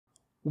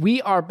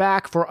We are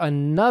back for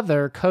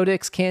another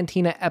Codex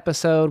Cantina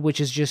episode, which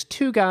is just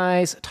two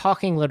guys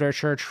talking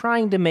literature,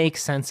 trying to make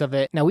sense of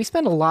it. Now, we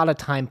spend a lot of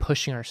time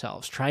pushing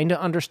ourselves, trying to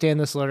understand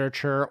this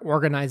literature,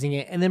 organizing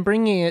it, and then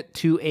bringing it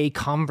to a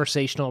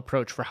conversational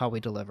approach for how we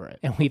deliver it.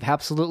 And we've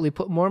absolutely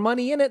put more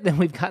money in it than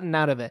we've gotten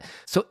out of it.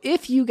 So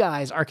if you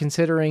guys are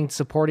considering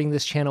supporting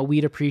this channel,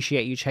 we'd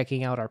appreciate you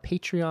checking out our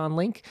Patreon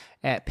link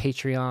at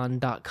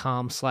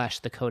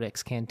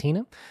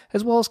patreon.com/thecodexcantina,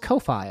 as well as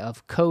Ko-Fi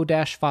of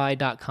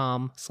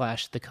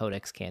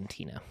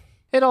ko-fi.com/thecodexcantina.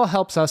 It all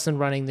helps us in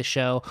running the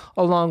show,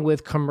 along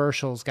with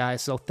commercials,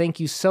 guys. So thank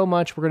you so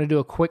much. We're going to do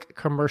a quick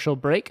commercial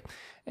break,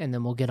 and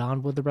then we'll get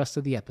on with the rest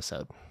of the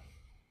episode.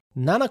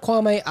 Nana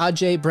Kwame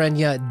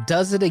Adjei-Brenyah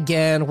does it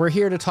again. We're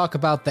here to talk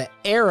about the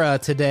era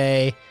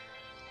today.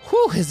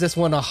 Whew, is this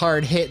one a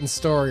hard-hitting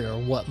story or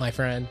what, my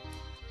friend?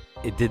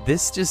 Did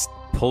this just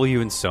pull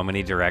you in so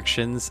many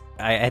directions?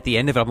 At the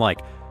end of it, I'm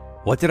like,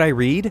 what did I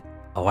read?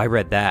 Oh, I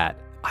read that.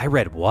 I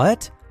read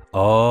what?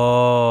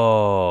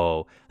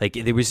 Oh, like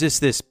there was just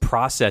this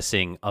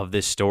processing of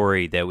this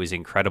story that was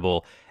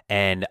incredible.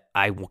 And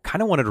I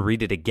kind of wanted to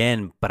read it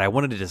again, but I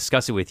wanted to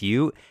discuss it with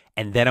you.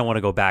 And then I want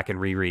to go back and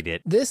reread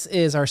it. This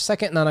is our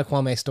second Nana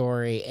Kwame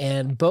story.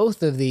 And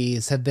both of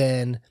these have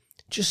been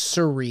just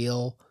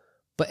surreal,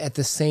 but at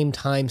the same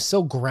time,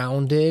 so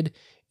grounded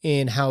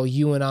in how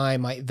you and I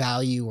might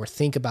value or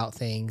think about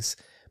things.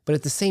 But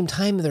at the same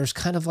time, there's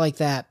kind of like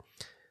that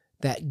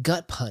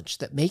gut punch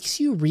that makes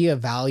you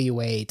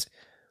reevaluate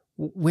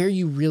where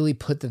you really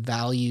put the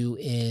value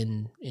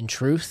in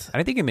truth.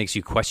 I think it makes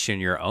you question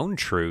your own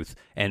truth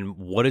and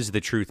what does the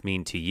truth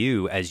mean to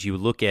you as you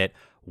look at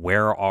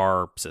where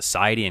our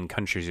society and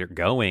countries are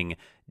going.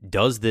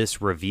 Does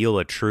this reveal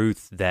a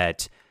truth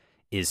that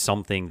is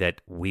something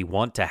that we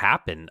want to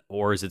happen,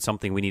 or is it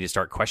something we need to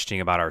start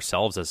questioning about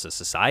ourselves as a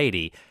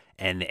society?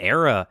 And the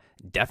era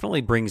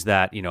definitely brings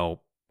that,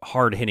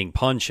 hard-hitting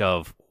punch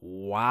of,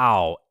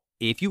 wow,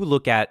 if you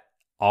look at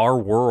our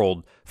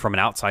world from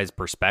an outside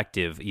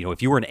perspective,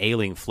 if you were an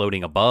alien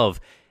floating above,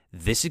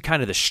 this is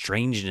kind of the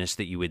strangeness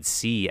that you would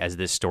see as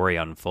this story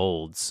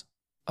unfolds.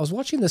 I was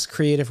watching this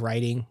creative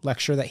writing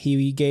lecture that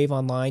he gave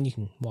online. You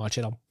can watch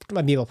it.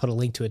 Maybe I'll put a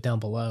link to it down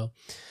below.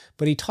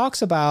 But he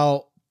talks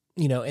about,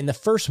 in the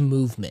first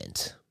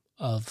movement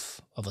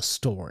of a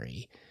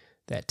story,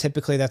 that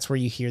typically that's where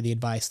you hear the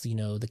advice,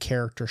 the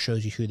character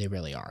shows you who they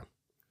really are.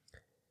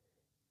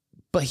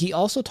 But he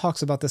also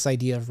talks about this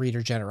idea of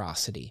reader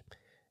generosity,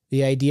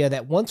 the idea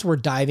that once we're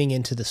diving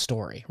into the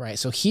story, right?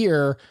 So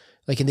here,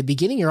 like in the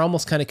beginning, you're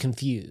almost kind of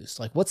confused.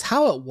 Like, what's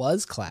how it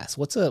was class?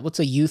 What's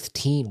a youth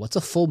teen? What's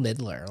a full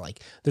middler? Like,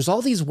 there's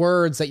all these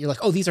words that you're like,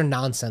 oh, these are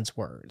nonsense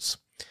words.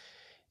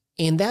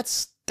 And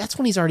that's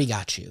when he's already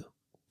got you,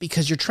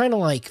 because you're trying to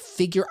like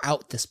figure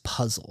out this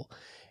puzzle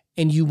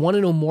and you want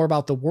to know more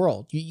about the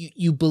world.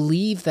 You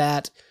believe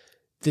that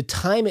the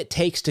time it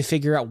takes to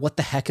figure out what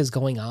the heck is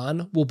going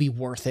on will be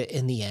worth it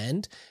in the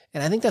end.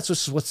 And I think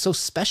that's what's so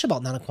special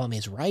about Nana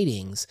Kwame's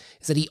writings,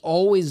 is that he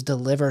always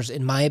delivers,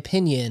 in my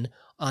opinion,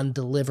 on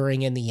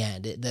delivering in the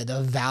end.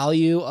 The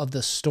value of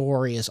the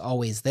story is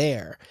always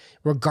there,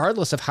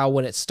 regardless of how,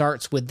 when it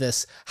starts with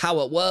this,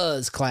 how it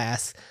was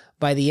class,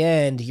 by the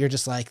end, you're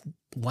just like,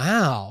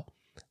 wow,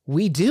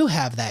 we do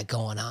have that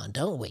going on,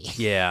 don't we?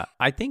 Yeah,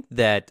 I think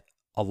that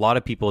a lot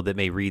of people that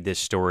may read this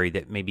story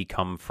that maybe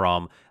come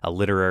from a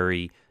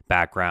literary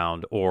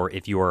background, or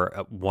if you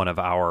are one of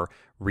our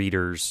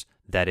readers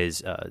that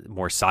is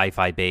more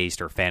sci-fi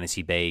based or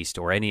fantasy based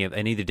or any of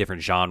the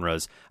different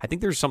genres, I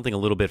think there's something a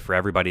little bit for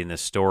everybody in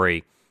this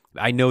story.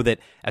 I know that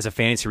as a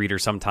fantasy reader,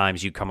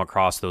 sometimes you come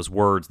across those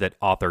words that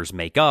authors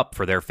make up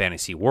for their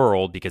fantasy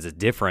world because it's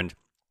different,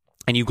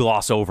 and you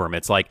gloss over them.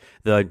 It's like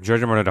the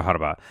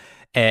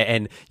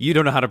and you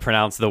don't know how to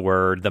pronounce the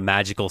word, the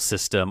magical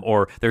system,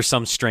 or there's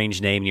some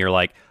strange name and you're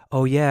like,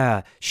 oh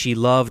yeah, she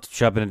loved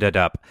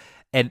shabba-da-da-da.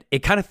 And it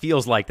kind of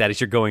feels like that as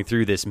you're going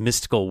through this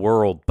mystical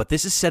world, but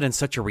this is set in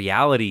such a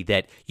reality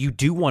that you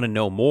do want to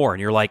know more,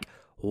 and you're like,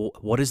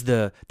 what does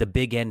the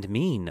big end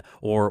mean?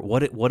 Or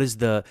what is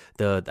the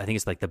I think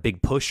it's like the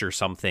big push or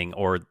something,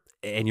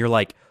 and you're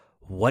like,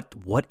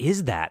 what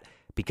is that?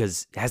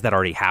 Because has that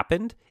already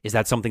happened? Is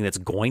that something that's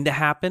going to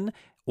happen?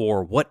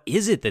 Or what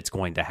is it that's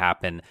going to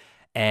happen?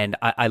 And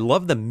I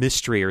love the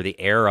mystery or the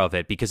air of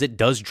it, because it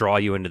does draw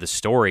you into the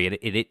story. And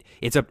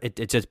it's a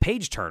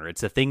page turner.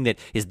 It's the thing that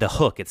is the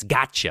hook. It's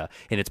gotcha,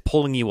 and it's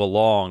pulling you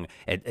along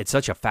at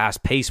such a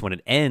fast pace. When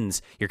it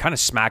ends, you're kind of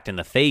smacked in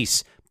the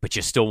face, but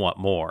you still want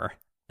more.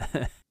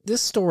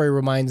 This story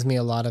reminds me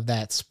a lot of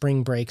that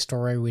Spring Break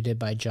story we did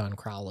by John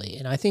Crowley.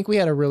 And I think we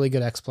had a really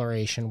good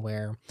exploration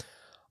where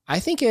I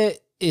think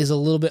it is a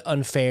little bit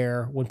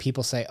unfair when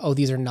people say, oh,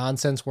 these are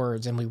nonsense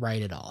words, and we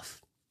write it off.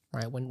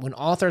 Right? When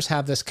authors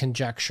have this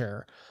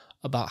conjecture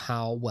about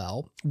how,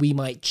 well, we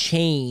might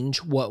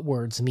change what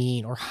words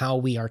mean or how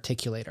we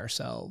articulate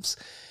ourselves.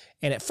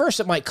 And at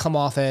first it might come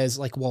off as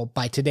like, well,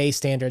 by today's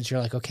standards, you're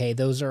like, okay,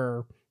 those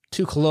are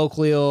too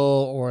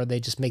colloquial, or they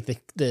just make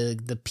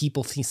the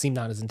people seem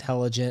not as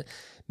intelligent.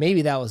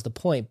 maybe that was the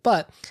point.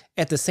 But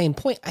at the same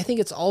point, I think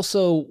it's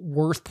also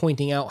worth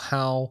pointing out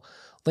how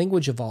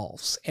language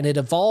evolves. And it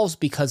evolves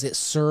because it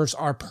serves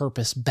our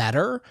purpose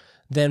better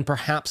than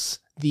perhaps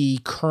the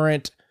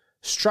current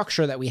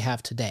structure that we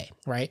have today,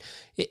 right?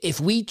 If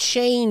we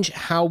change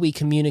how we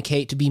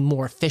communicate to be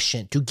more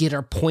efficient, to get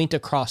our point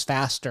across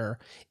faster,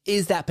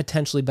 is that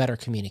potentially better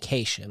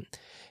communication?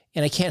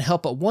 And I can't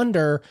help but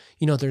wonder,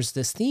 there's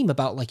this theme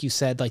about, like you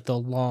said, like the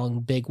long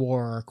big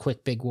war or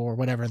quick big war,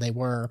 whatever they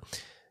were,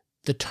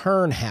 the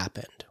turn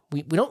happened.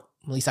 We don't,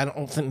 at least I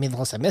don't think,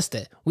 unless I missed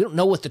it, we don't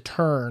know what the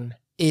turn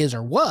is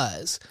or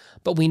was,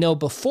 but we know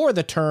before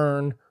the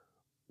turn,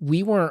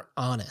 we weren't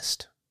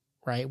honest,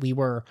 right? We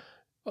were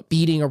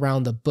beating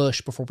around the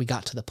bush before we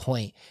got to the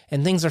point.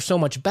 And things are so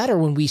much better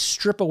when we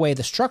strip away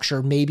the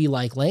structure, maybe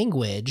like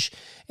language,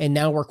 and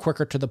now we're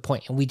quicker to the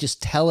point and we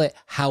just tell it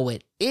how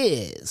it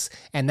is.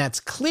 And that's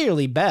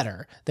clearly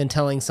better than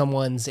telling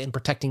someone's and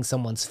protecting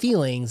someone's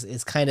feelings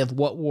is kind of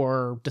what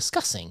we're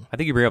discussing. I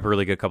think you bring up a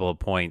really good couple of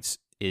points.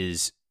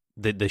 Is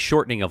the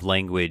shortening of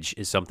language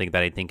is something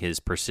that I think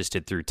has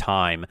persisted through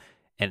time.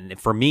 And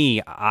for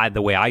me,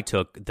 the way I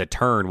took the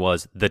turn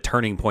was the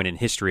turning point in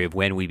history of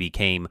when we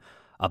became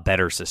a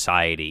better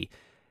society.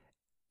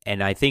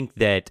 And I think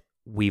that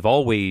we've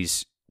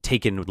always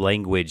taken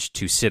language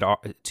to suit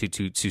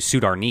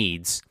our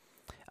needs.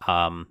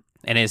 And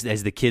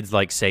as the kids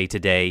like say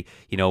today,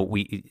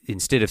 we,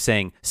 instead of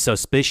saying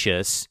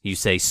suspicious, you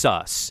say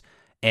sus,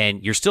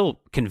 and you're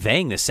still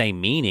conveying the same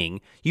meaning.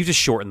 You just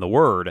shorten the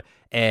word.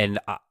 And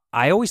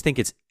I always think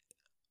it's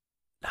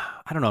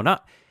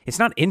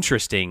not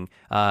interesting.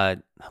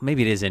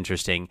 Maybe it is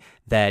interesting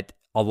that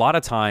a lot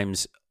of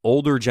times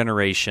older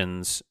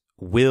generations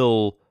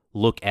will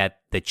look at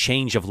the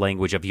change of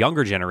language of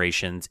younger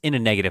generations in a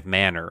negative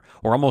manner,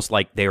 or almost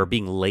like they are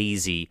being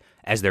lazy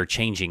as they're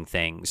changing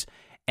things.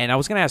 And I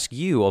was going to ask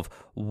you of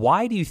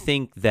why do you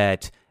think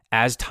that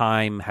as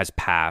time has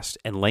passed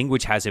and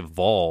language has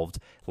evolved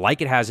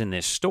like it has in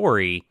this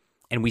story,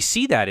 and we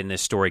see that in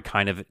this story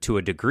kind of to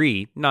a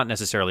degree, not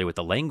necessarily with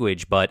the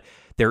language, but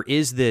there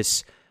is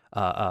this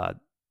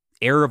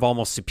air of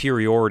almost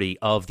superiority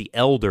of the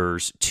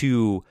elders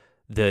to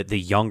the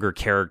younger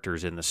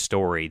characters in the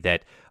story,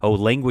 that,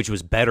 language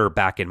was better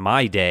back in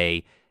my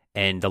day,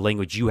 and the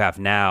language you have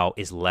now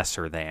is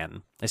lesser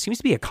than. It seems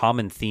to be a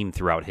common theme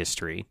throughout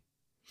history.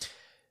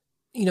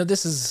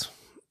 There's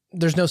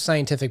no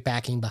scientific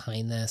backing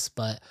behind this,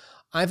 but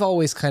I've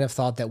always kind of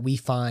thought that we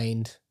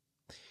find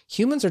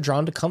humans are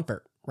drawn to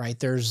comfort, right?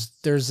 There's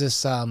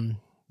this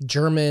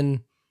German,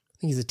 I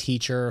think he's a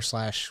teacher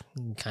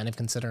 / kind of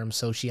consider him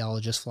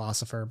sociologist,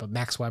 philosopher, but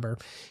Max Weber.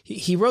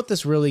 He wrote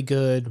this really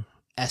good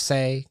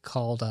essay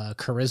called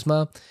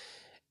Charisma,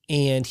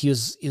 and he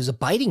was a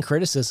biting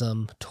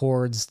criticism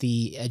towards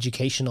the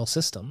educational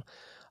system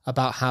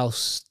about how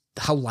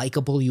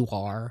likable you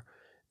are.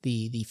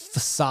 The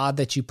facade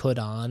that you put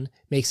on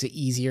makes it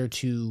easier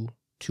to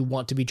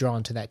want to be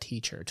drawn to that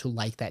teacher, to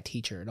like that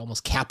teacher. It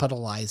almost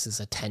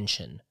capitalizes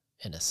attention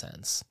in a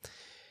sense.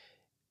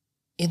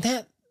 And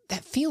that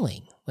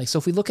feeling, like, so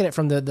if we look at it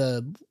from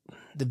the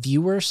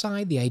viewer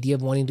side, the idea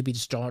of wanting to be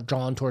just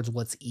drawn towards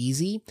what's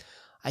easy,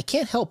 I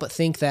can't help but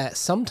think that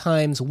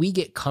sometimes we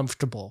get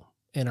comfortable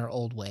in our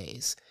old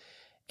ways,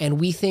 and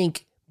we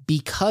think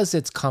because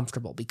it's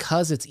comfortable,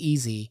 because it's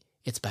easy,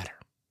 it's better,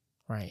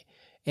 right?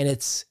 And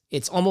it's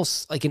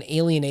almost like an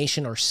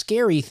alienation or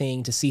scary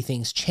thing to see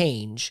things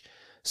change.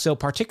 So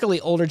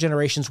particularly older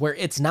generations where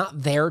it's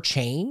not their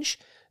change,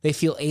 they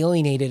feel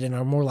alienated and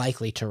are more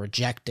likely to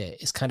reject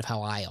it, is kind of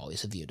how I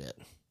always viewed it.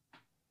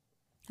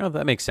 Oh,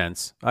 that makes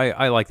sense.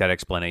 I like that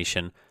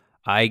explanation.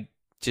 I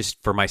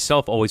just, for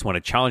myself, always want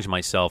to challenge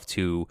myself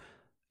to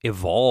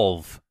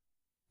evolve.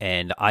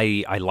 And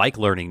I like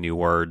learning new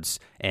words,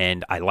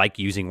 and I like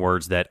using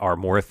words that are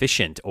more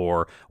efficient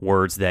or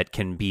words that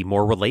can be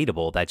more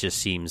relatable. That just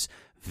seems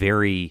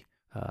very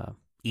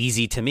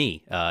easy to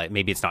me.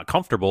 Maybe it's not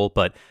comfortable,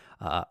 but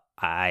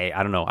I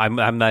don't know.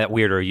 I'm that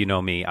weirdo. You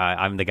know me.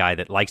 I'm the guy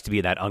that likes to be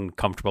in that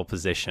uncomfortable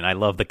position. I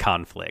love the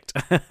conflict.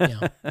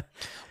 Yeah.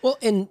 Well,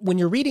 and when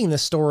you're reading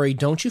this story,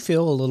 don't you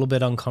feel a little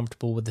bit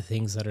uncomfortable with the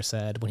things that are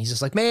said? When he's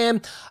just like,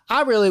 man,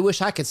 I really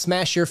wish I could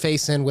smash your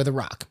face in with a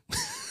rock.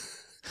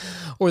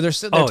 Or they're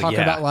talking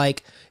about,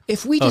 like,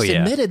 if we just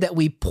admitted that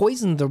we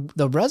poisoned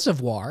the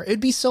reservoir, it'd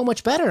be so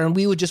much better, and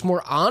we would just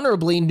more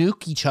honorably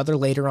nuke each other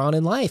later on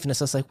in life. And it's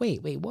just like,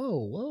 wait,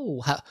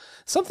 whoa.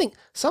 Something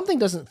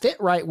doesn't fit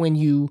right when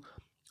you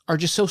are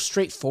just so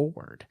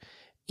straightforward.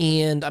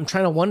 And I'm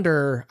trying to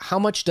wonder, how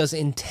much does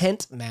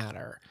intent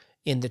matter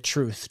in the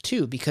truth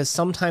too? Because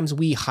sometimes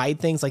we hide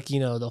things, like,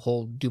 the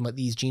whole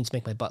these jeans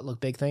make my butt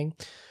look big thing,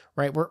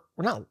 right?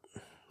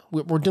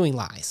 We're doing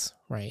lies,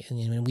 right?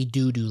 And we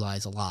do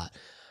lies a lot.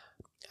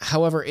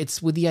 However,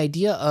 it's with the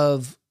idea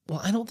of,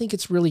 well, I don't think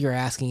it's really you're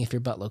asking if your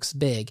butt looks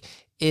big.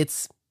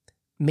 It's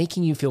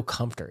making you feel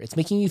comfort. It's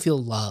making you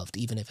feel loved,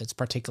 even if it's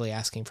particularly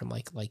asking from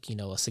like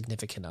a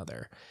significant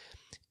other.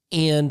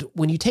 And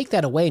when you take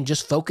that away and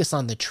just focus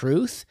on the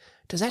truth,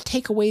 does that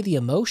take away the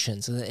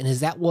emotions? And is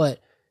that what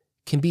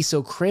can be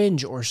so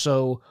cringe or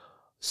so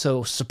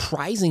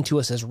surprising to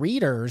us as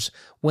readers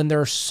when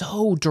they're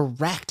so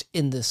direct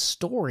in this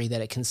story that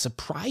it can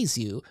surprise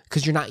you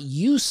because you're not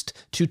used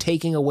to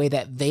taking away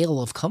that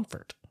veil of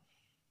comfort.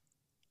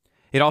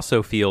 It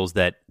also feels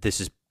that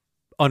this is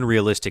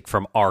unrealistic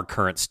from our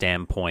current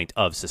standpoint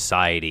of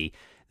society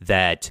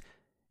that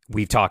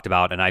we've talked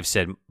about, and I've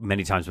said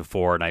many times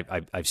before, and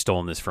I've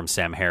stolen this from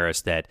Sam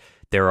Harris, that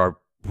there are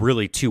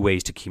really two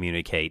ways to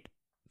communicate: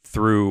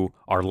 through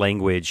our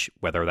language,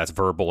 whether that's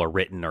verbal or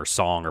written or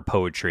song or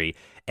poetry,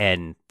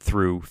 and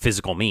through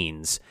physical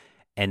means.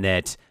 And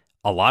that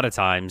a lot of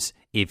times,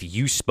 if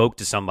you spoke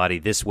to somebody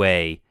this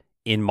way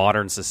in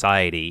modern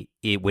society,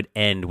 it would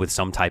end with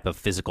some type of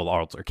physical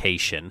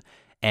altercation.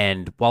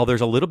 And while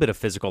there's a little bit of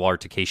physical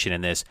altercation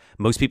in this,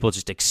 most people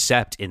just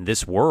accept in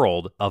this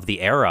world of the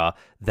era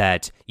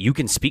that you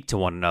can speak to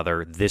one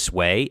another this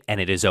way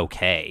and it is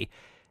okay.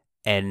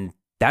 And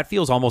that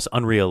feels almost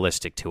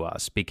unrealistic to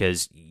us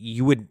because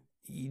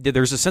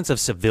there's a sense of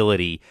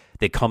civility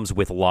that comes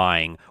with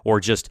lying, or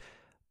just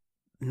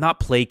not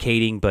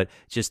placating, but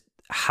just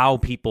how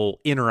people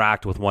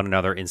interact with one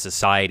another in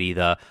society.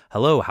 The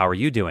hello, how are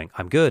you doing?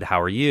 I'm good. How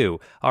are you?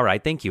 All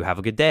right. Thank you. Have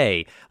a good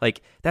day.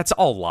 Like, that's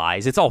all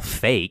lies. It's all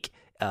fake.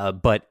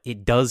 But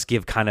it does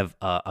give kind of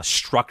a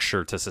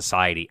structure to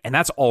society. And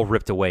that's all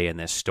ripped away in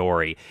this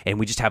story. And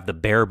we just have the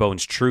bare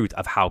bones truth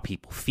of how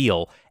people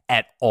feel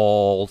at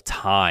all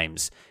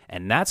times.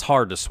 And that's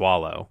hard to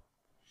swallow.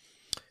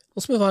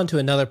 Let's move on to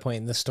another point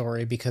in the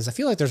story, because I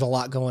feel like there's a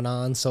lot going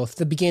on. So if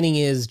the beginning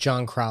is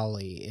John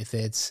Crowley, if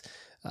it's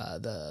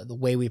the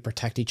way we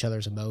protect each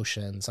other's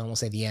emotions, I won't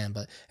say the end,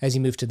 but as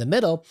you move to the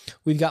middle,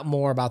 we've got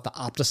more about the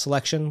Opta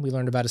selection. We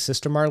learned about his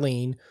sister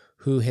Marlene,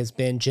 who has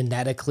been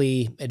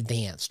genetically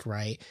advanced,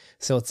 right?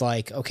 So it's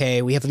like,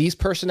 okay, we have these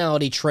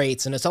personality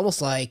traits, and it's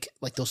almost like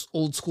those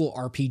old school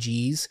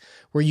RPGs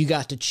where you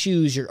got to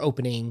choose your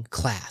opening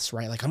class,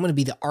 right? Like, I'm going to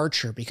be the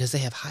archer because they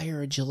have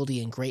higher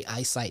agility and great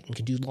eyesight and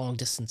can do long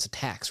distance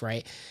attacks,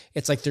 right?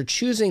 It's like they're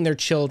choosing their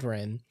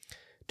children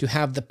to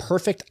have the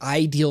perfect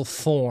ideal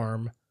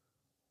form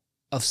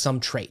of some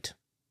trait,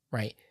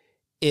 right?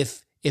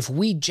 If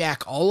we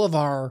jack all of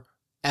our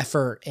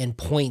effort and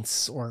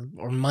points or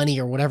money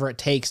or whatever it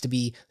takes to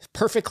be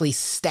perfectly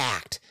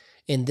stacked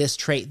in this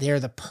trait, they're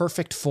the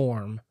perfect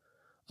form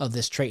of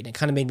this trait. And it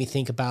kind of made me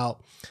think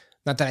about,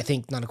 not that I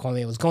think Nana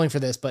Kwame was going for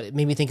this, but it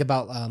made me think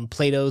about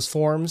Plato's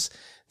forms,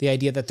 the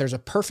idea that there's a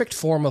perfect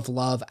form of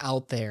love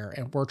out there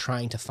and we're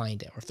trying to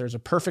find it. Or if there's a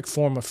perfect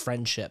form of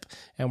friendship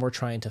and we're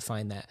trying to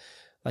find that.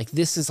 Like,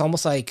 this is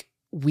almost like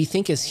we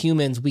think as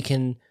humans we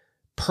can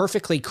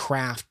perfectly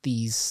craft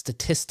these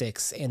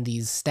statistics and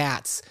these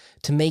stats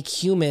to make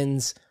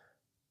humans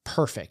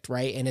perfect,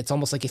 right? And it's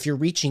almost like if you're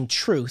reaching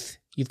truth,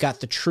 you've got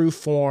the true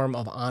form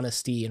of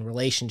honesty in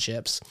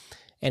relationships.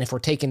 And if we're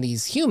taking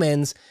these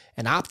humans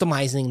and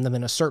optimizing them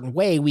in a certain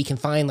way, we can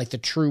find like the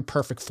true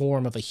perfect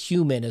form of a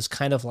human, is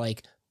kind of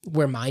like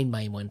where my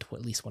mind went,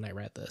 at least when I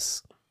read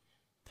this.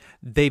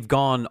 They've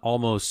gone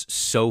almost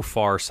so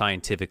far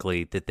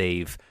scientifically that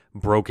they've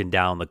broken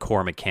down the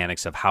core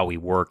mechanics of how we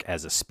work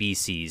as a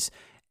species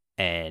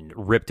and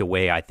ripped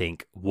away, I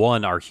think,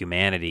 one, our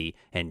humanity,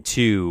 and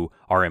two,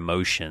 our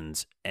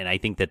emotions. And I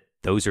think that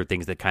those are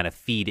things that kind of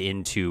feed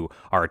into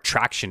our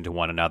attraction to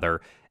one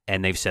another.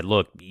 And they've said,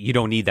 look, you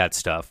don't need that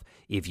stuff.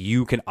 If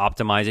you can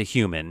optimize a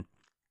human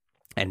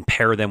and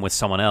pair them with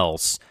someone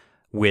else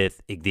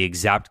with the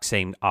exact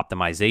same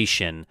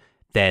optimization,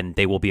 then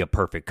they will be a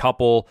perfect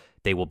couple.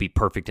 They will be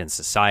perfect in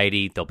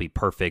society. They'll be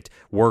perfect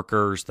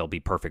workers. They'll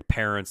be perfect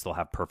parents. They'll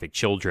have perfect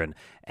children.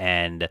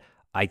 And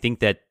I think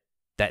that's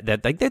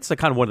the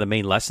kind of one of the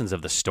main lessons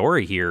of the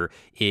story here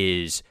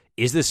is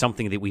this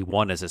something that we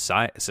want as a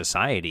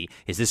society?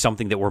 Is this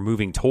something that we're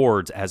moving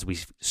towards as we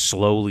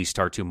slowly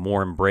start to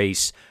more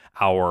embrace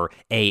our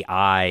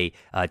AI,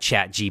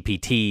 chat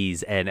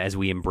GPTs, and as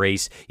we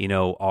embrace,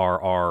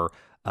 our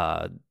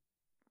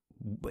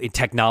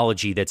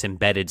technology that's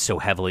embedded so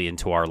heavily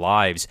into our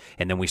lives,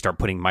 and then we start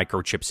putting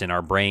microchips in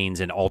our brains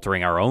and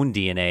altering our own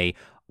DNA?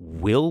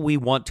 Will we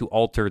want to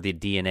alter the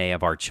DNA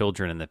of our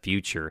children in the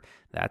future?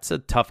 That's a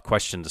tough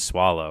question to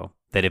swallow.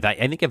 That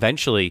I think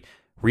eventually,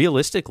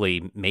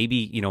 realistically,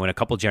 maybe, in a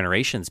couple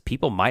generations,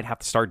 people might have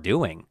to start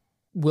doing.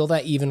 Will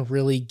that even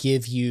really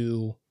give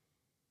you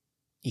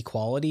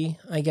equality,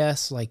 I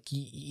guess? Like,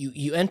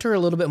 you enter a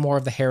little bit more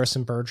of the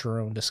Harrison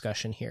Bergeron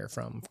discussion here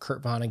from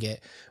Kurt Vonnegut,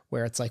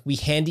 where it's like we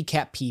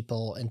handicap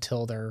people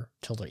until they're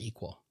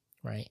equal,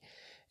 right?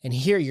 And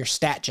here you're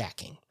stat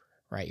jacking,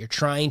 right? You're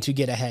trying to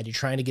get ahead. You're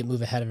trying to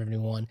move ahead of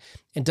everyone.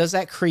 And does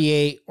that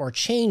create or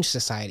change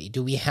society?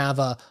 Do we have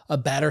a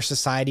better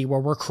society where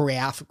we're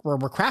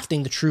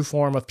crafting the true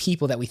form of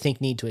people that we think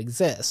need to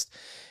exist?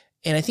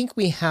 And I think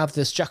we have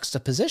this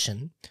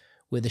juxtaposition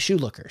with the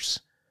shoelookers,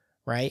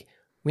 right?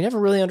 We never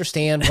really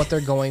understand what they're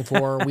going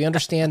for. We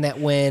understand that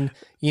when,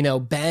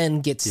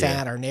 Ben gets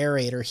sad, our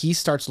narrator, he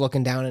starts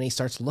looking down and he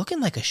starts looking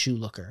like a shoe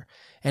looker.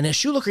 And a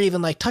shoe looker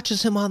even like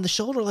touches him on the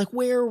shoulder, like,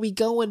 where are we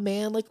going,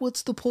 man? Like,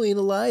 what's the point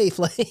of life?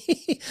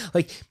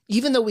 Like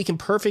even though we can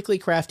perfectly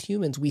craft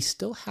humans, we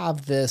still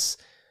have this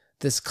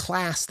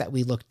class that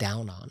we look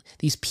down on,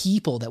 these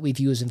people that we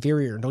view as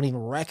inferior and don't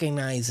even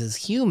recognize as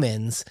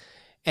humans.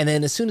 And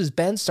then as soon as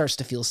Ben starts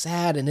to feel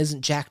sad and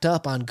isn't jacked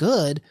up on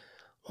good,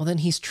 well, then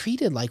he's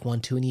treated like one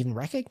too and even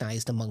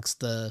recognized amongst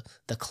the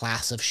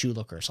class of shoe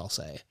lookers, I'll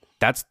say.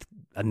 That's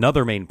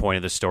another main point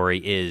of the story,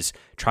 is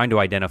trying to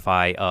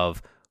identify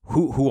of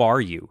who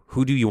are you?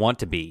 Who do you want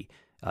to be?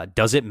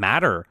 Does it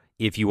matter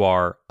if you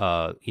are,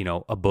 a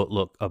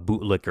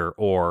bootlicker,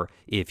 or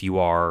if you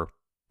are,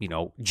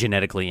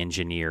 genetically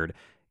engineered?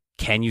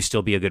 Can you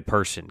still be a good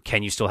person?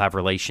 Can you still have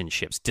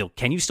relationships?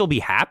 Can you still be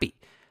happy?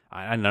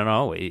 I don't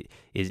know.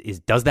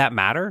 Does that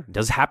matter?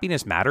 Does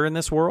happiness matter in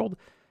this world?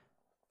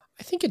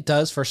 I think it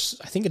does for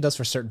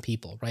certain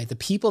people, right? The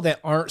people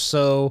that aren't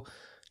so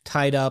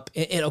tied up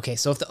in, okay,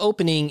 so if the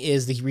opening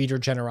is the reader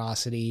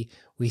generosity,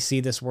 we see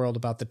this world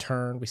about the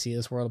turn, we see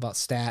this world about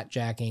stat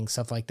jacking,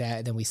 stuff like that,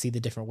 and then we see the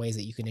different ways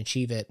that you can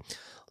achieve it.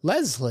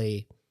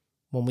 Leslie,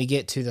 when we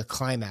get to the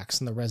climax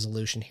and the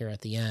resolution here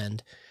at the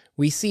end,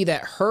 we see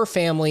that her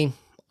family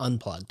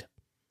unplugged,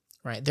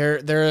 right?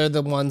 They're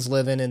the ones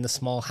living in the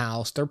small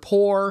house. They're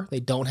poor. They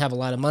don't have a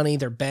lot of money.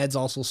 Their beds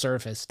also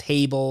serve as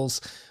tables,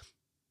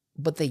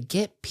 but they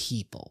get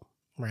people,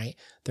 right?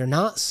 They're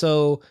not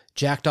so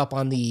jacked up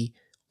on the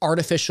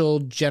artificial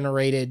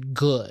generated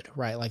good,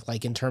 right?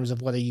 Like in terms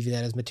of whether you view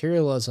that as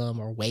materialism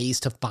or ways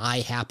to buy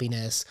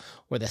happiness,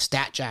 or the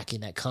stat jacking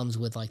that comes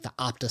with like the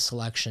Opta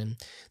selection.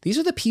 These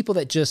are the people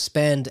that just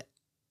spend,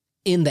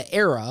 in the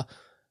era,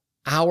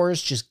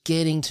 hours just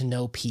getting to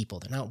know people.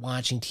 They're not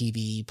watching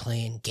TV,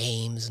 playing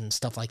games and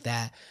stuff like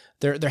that.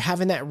 They're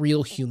having that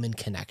real human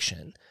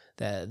connection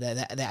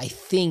that I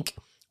think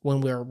when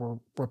we're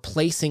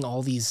replacing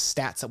all these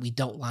stats that we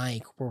don't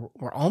like,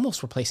 we're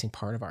almost replacing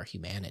part of our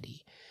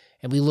humanity.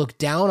 And we look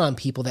down on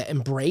people that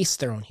embrace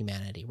their own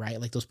humanity, right?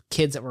 Like those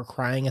kids that were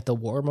crying at the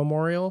war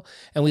memorial,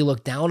 and we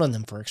look down on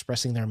them for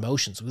expressing their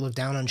emotions. We look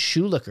down on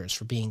shoe lickers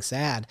for being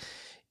sad.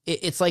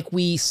 It's like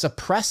we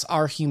suppress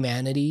our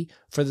humanity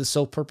for the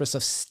sole purpose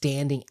of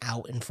standing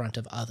out in front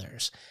of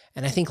others.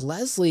 And I think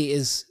Leslie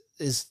is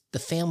the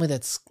family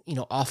that's,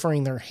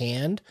 offering their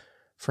hand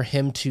for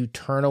him to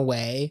turn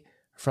away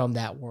from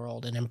that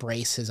world and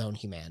embrace his own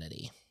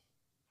humanity.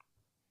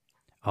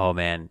 Oh,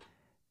 man.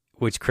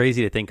 What's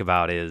crazy to think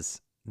about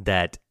is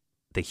that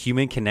the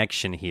human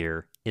connection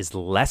here is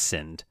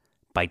lessened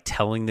by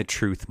telling the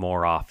truth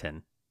more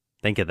often.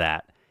 Think of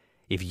that.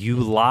 If you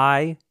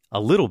lie a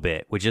little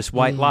bit with just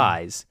white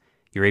lies,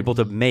 you're able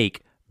to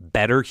make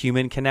better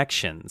human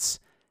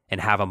connections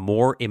and have a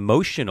more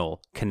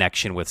emotional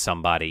connection with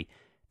somebody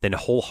than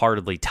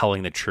wholeheartedly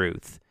telling the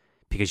truth,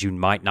 because you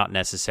might not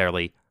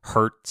necessarily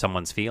hurt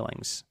someone's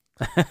feelings.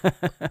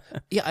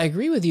 Yeah, I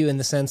agree with you in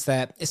the sense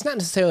that it's not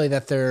necessarily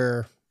that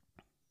they're,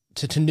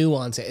 to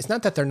nuance it, it's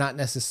not that they're not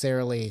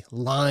necessarily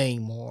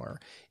lying more.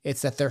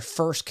 It's that they're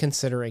first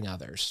considering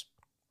others,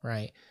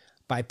 right?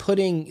 By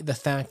putting the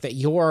fact that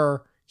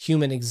your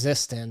human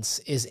existence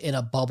is in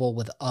a bubble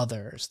with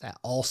others that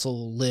also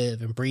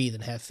live and breathe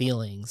and have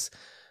feelings.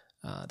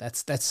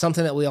 That's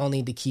something that we all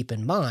need to keep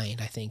in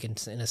mind, I think,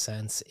 in a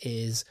sense,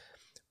 is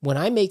when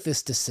I make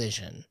this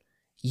decision,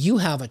 you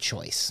have a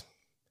choice.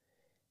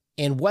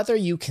 And whether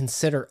you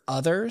consider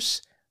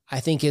others, I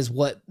think, is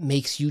what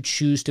makes you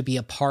choose to be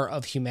a part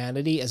of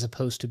humanity as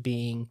opposed to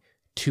being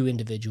too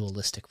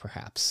individualistic,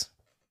 perhaps.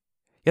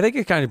 Yeah, I think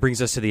it kind of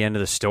brings us to the end of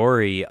the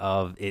story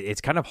of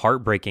it's kind of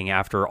heartbreaking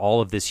after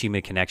all of this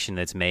human connection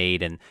that's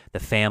made and the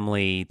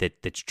family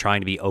that's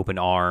trying to be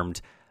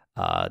open-armed.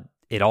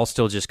 It all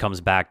still just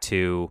comes back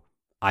to,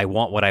 I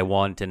want what I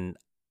want, and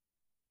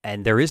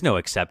there is no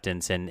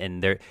acceptance.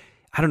 And there,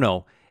 I don't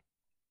know.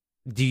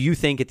 Do you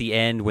think at the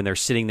end when they're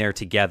sitting there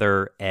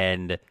together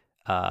and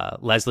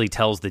Leslie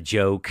tells the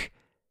joke,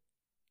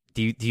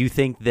 do you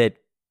think that,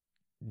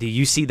 do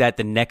you see that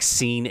the next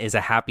scene is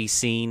a happy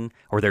scene,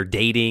 or they're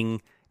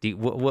dating?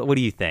 What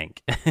do you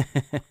think?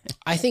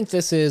 I think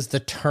this is the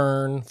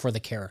turn for the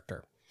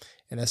character.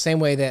 In the same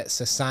way that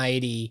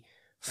society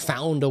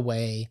found a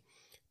way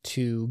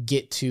to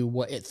get to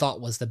what it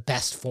thought was the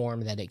best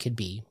form that it could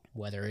be,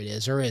 whether it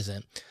is or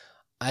isn't,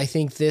 I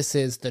think this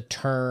is the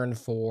turn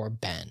for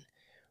Ben,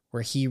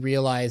 where he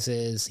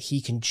realizes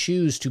he can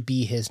choose to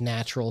be his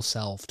natural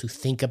self, to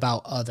think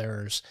about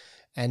others,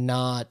 and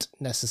not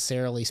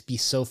necessarily be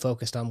so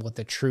focused on what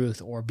the truth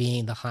or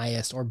being the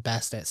highest or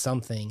best at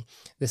something.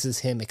 This is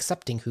him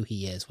accepting who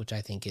he is, which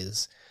I think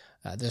is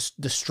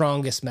the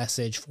strongest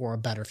message for a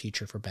better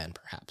future for Ben,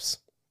 perhaps.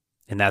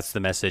 And that's the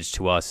message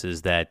to us,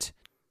 is that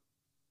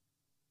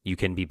you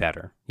can be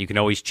better. You can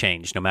always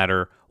change, no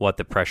matter what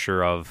the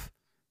pressure of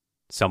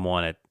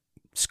someone at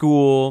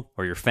school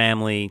or your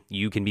family.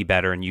 You can be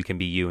better, and you can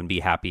be you and be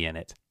happy in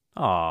it.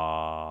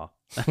 Aww.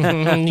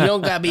 You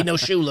don't gotta be no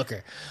shoe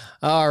looker.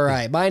 All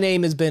right. My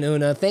name is Ben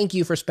Una. Thank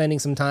you for spending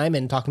some time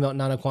and talking about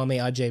Nana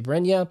Kwame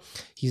Adjei-Brenyah.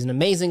 He's an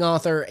amazing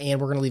author, and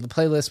we're going to leave a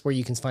playlist where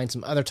you can find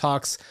some other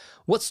talks.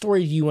 What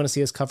story do you want to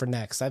see us cover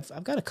next?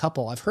 I've got a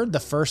couple. I've heard the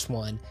first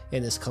one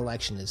in this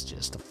collection is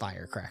just a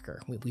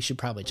firecracker. We should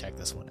probably check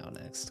this one out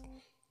next.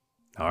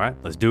 All right,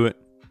 let's do it.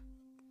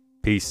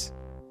 Peace.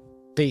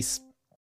 Peace.